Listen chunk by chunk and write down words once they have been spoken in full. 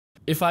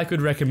If I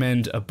could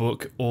recommend a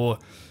book or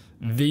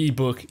the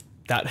book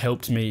that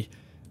helped me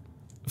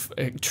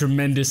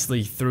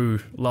tremendously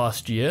through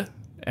last year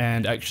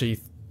and actually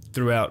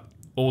throughout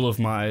all of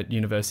my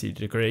university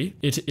degree,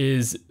 it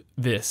is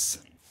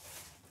this.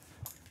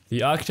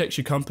 The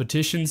Architecture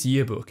Competitions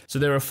Yearbook. So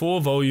there are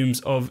 4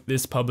 volumes of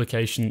this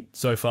publication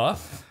so far.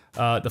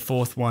 The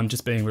 4th one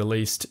just being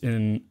released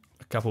in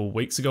a couple of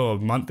weeks ago, or a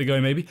month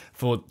ago maybe,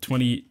 for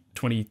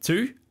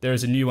 2022. There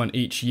is a new one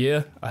each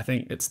year. I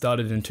think it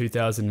started in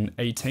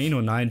 2018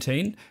 or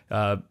 19,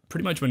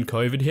 pretty much when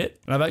COVID hit.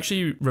 And I've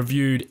actually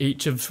reviewed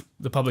each of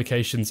the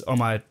publications on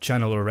my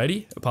channel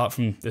already, apart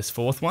from this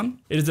 4th one.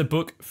 It is a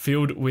book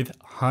filled with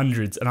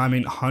hundreds, and I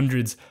mean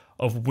hundreds,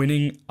 of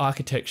winning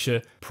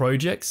architecture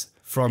projects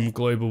from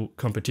global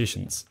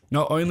competitions.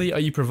 Not only are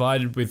you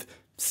provided with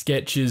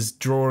sketches,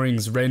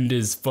 drawings,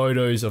 renders,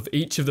 photos of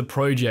each of the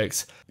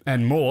projects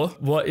and more,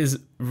 what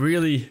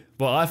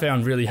I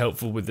found really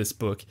helpful with this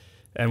book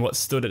and what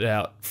stood it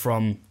out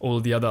from all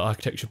of the other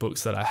architecture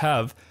books that I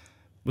have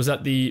was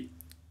that the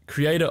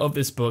creator of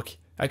this book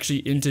actually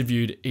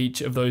interviewed each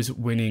of those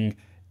winning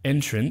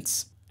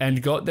entrants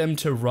and got them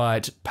to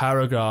write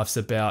paragraphs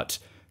about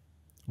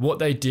what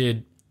they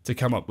did to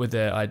come up with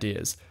their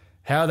ideas,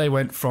 how they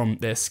went from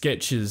their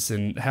sketches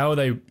and how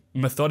they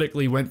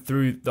methodically went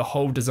through the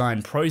whole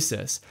design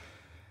process.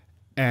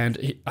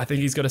 And I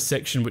think he's got a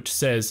section which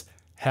says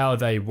how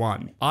they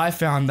won. I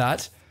found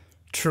that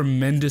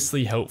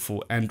tremendously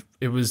helpful, and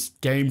it was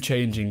game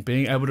changing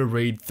being able to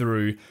read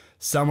through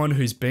someone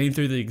who's been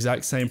through the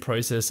exact same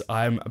process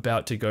I'm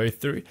about to go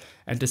through,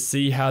 and to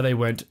see how they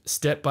went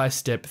step by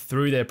step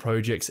through their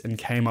projects and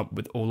came up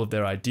with all of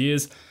their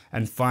ideas,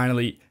 and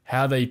finally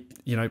how they,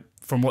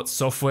 from what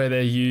software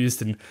they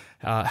used, and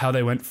how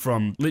they went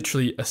from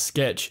literally a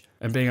sketch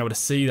and being able to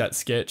see that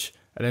sketch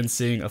and then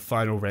seeing a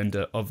final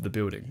render of the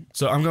building.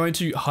 So I'm going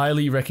to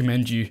highly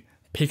recommend you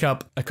pick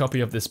up a copy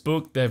of this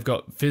book. They've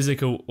got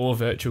physical or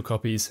virtual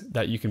copies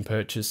that you can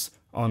purchase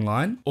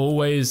online.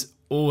 Always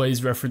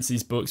reference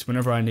these books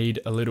whenever I need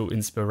a little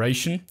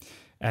inspiration,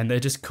 and they're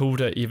just cool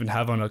to even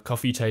have on a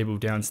coffee table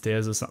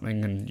downstairs or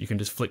something, and you can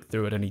just flick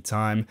through at any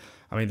time.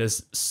 I mean,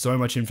 there's so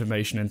much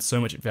information and so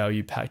much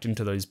value packed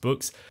into those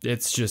books.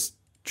 It's just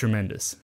tremendous.